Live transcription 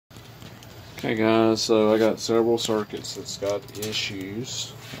Okay guys, so I got several circuits that's got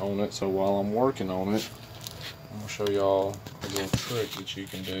issues on it, so while I'm working on it, I'm going to show y'all a little trick that you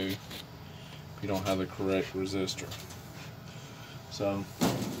can do if you don't have the correct resistor. So,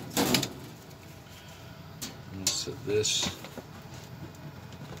 I'm going to set this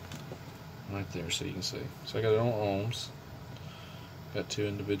right there so you can see. So I got it on ohms, got two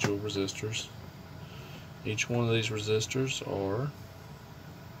individual resistors. Each one of these resistors are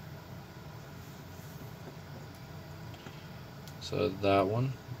so that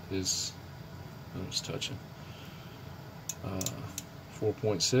one is, I'm just touching,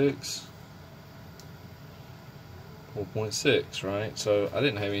 4.6, 4.6, right? So I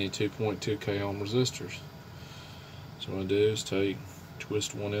didn't have any 2.2k ohm resistors. So what I'm going to do is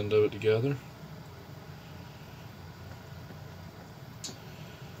twist one end of it together,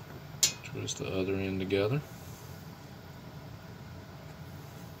 twist the other end together,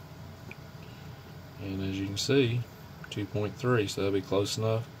 and as you can see, 2.3, so that'll be close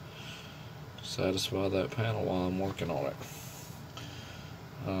enough to satisfy that panel while I'm working on it.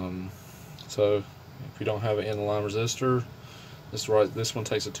 So if you don't have an inline resistor, this one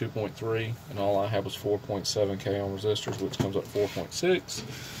takes a 2.3, and all I have was 4.7k ohm resistors, which comes up 4.6.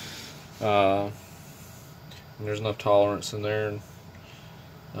 And there's enough tolerance in there,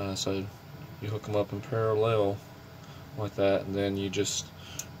 so you hook them up in parallel like that, and then you just,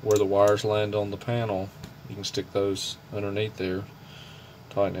 where the wires land on the panel, you can stick those underneath there,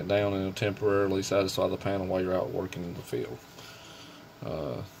 tighten it down, and it'll temporarily satisfy the panel while you're out working in the field.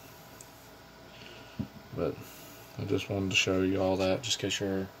 But I just wanted to show you all that, just in case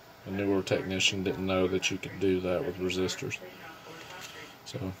you're a newer technician, didn't know that you could do that with resistors.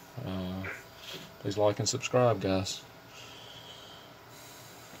 So please like and subscribe, guys.